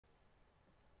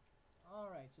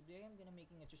Alright, so today I'm gonna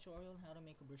making a tutorial on how to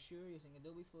make a brochure using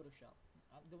Adobe Photoshop.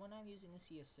 The one I'm using is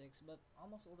CS6, but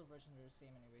almost all the versions are the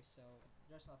same anyway, so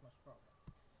there's not much problem.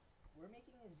 We're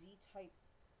making a Z-type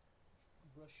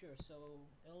brochure, so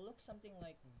it'll look something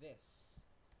like this.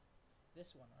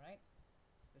 This one, alright?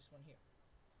 This one here.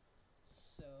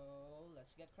 So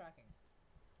let's get cracking.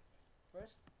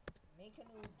 First, make a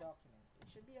new document.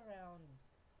 It should be around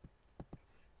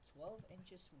 12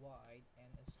 inches wide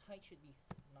and its height should be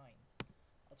 9.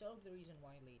 I'll tell you the reason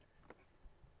why later.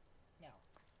 Now,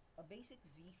 a basic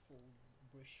Z-fold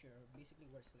brochure basically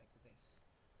works like this.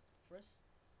 First,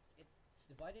 it's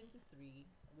divided into 3,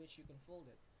 which you can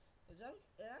fold it. It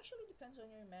actually depends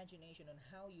on your imagination on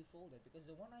how you fold it, because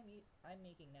the one I'm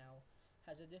making now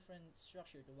has a different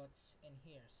structure to what's in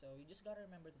here, so you just gotta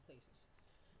remember the places.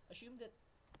 Assume that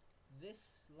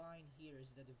this line here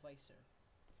is the divisor,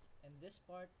 and this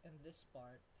part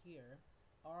here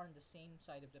are on the same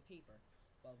side of the paper,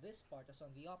 while this part is on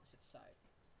the opposite side.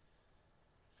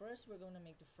 First, we're going to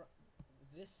make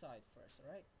this side first,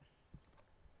 alright?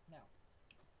 Now,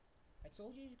 I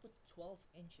told you to put 12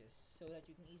 inches so that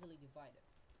you can easily divide it.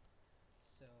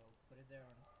 So, put it there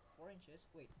on 4 inches.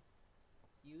 Wait,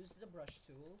 use the brush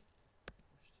tool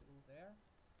there.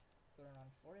 Put it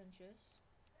on 4 inches.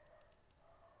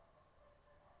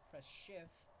 Press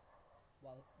shift,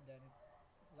 while then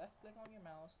left click on your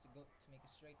mouse to make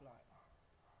a straight line.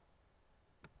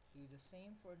 Do the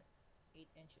same for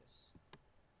 8 inches.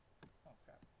 Oh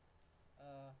crap.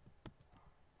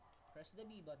 Press the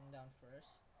B button down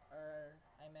first, or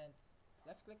I meant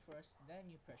left click first, then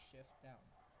you press shift down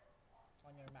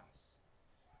on your mouse.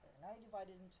 There, now you divide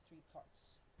it into 3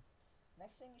 parts.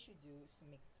 Next thing you should do is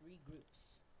to make 3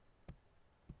 groups.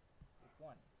 Group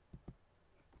 1.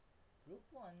 Group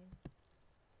 1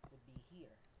 would be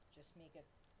here. Just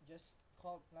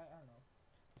call it, like, I don't know,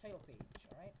 title page,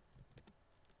 alright?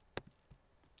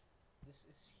 This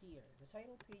is here. The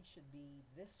title page should be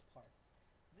this part.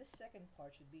 This second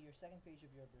part should be your second page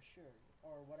of your brochure,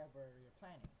 or whatever you're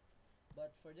planning.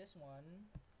 But for this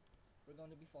one, we're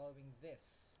going to be following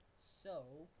this.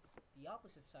 So, the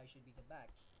opposite side should be the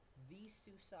back. These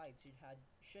 2 sides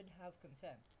should have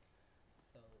content.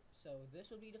 So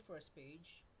this would be the first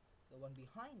page. The one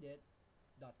behind it,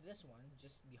 not this one,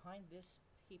 just behind this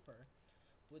paper,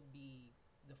 would be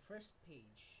the first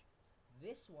page.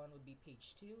 This one would be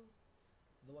page 2.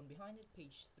 The one behind it,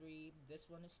 page 3. This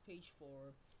one is page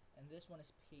 4, and this one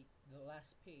is the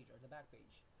last page, or the back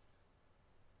page.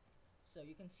 So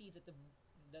you can see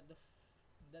that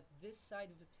this side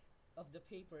of the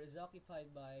paper is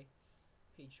occupied by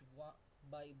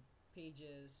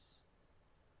pages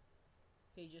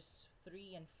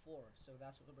 3 and 4. So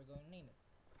that's what we're going to name it.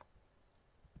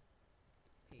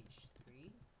 Page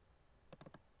 3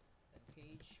 and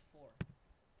page 4.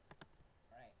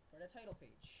 Alright, for the title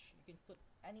page, you can put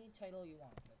any title you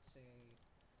want. Let's say,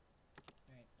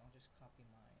 alright, I'll just copy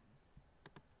mine.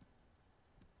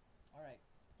 Alright,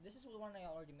 this is the one I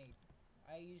already made.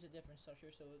 I use a different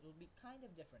structure, so it will be kind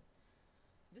of different.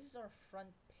 This is our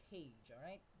front page,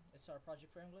 alright? It's our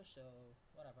project for English, so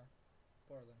whatever.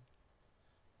 Portland.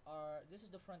 This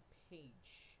is the front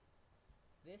page.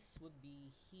 This would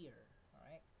be here,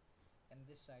 alright? And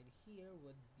this side here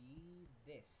would be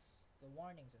the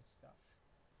warnings and stuff.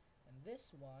 And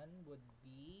this one would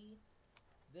be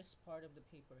this part of the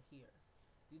paper here.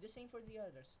 Do the same for the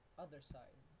other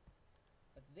side.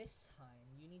 But this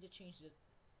time you need to change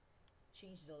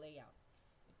the layout.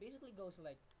 It basically goes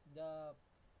like the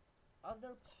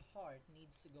other part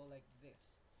needs to go like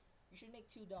this. You should make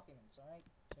 2 documents, alright?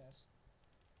 Just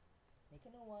make a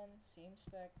new one, same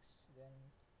specs,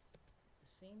 then the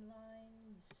same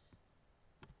lines.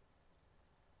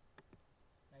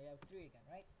 Now you have 3 again,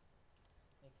 right?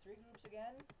 Make 3 groups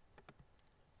again.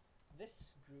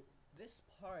 This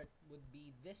part would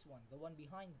be this one, the one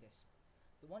behind this.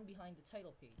 The one behind the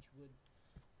title page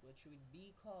which would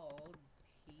be called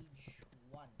page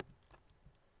 1.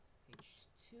 Page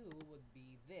 2 would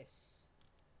be this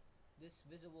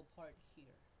visible part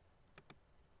here.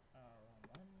 Wrong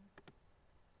one.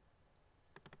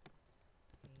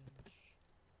 Page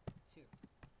 2.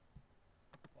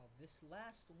 Well, this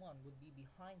last one would be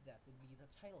behind that, would be the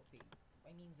title page.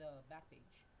 I mean the back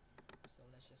page. So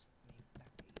let's just make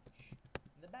back page.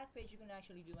 In the back page you can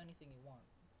actually do anything you want.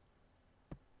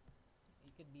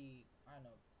 It could be, I don't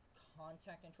know,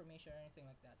 contact information or anything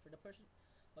like that. But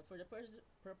for the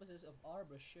purposes of our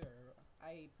brochure,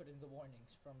 I put in the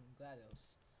warnings from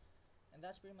GLaDOS. And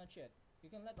that's pretty much it. You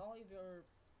can let all of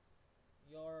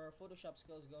your Photoshop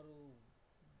skills go to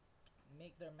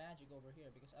make their magic over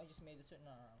here, because I just made this in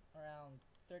around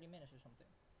 30 minutes or something.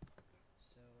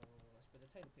 So let's put the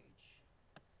title title page.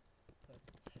 Put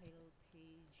title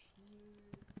page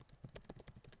here,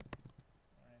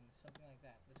 and something like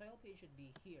that. The title page should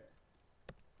be here.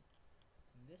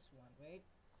 And this one, wait,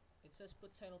 it says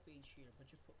put title page here, but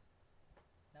you put,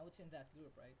 now it's in that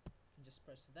group, right? You can just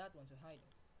press that one to hide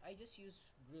it. I just use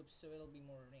groups so it'll be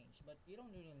more arranged, but you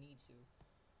don't really need to.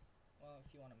 Well,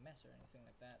 if you want to mess or anything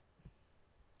like that.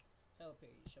 Title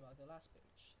page, about the last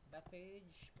page. Back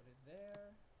page, put it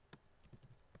there.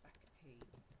 Back page.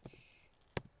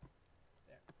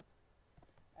 There.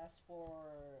 As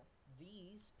for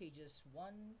these pages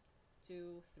 1,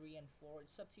 2, 3, and 4,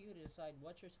 it's up to you to decide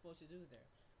what you're supposed to do there.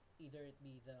 Either it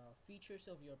be the features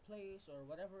of your place or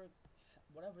whatever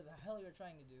the hell you're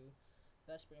trying to do.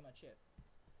 That's pretty much it.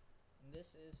 And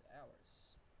this is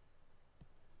ours.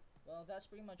 Well, that's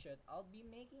pretty much it. I'll be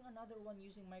making another one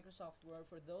using Microsoft Word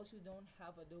for those who don't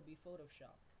have Adobe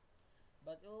Photoshop.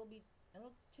 But it'll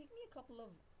take me a couple of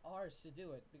hours to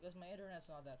do it because my internet's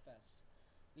not that fast.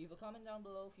 Leave a comment down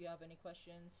below if you have any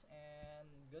questions, and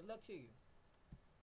good luck to you.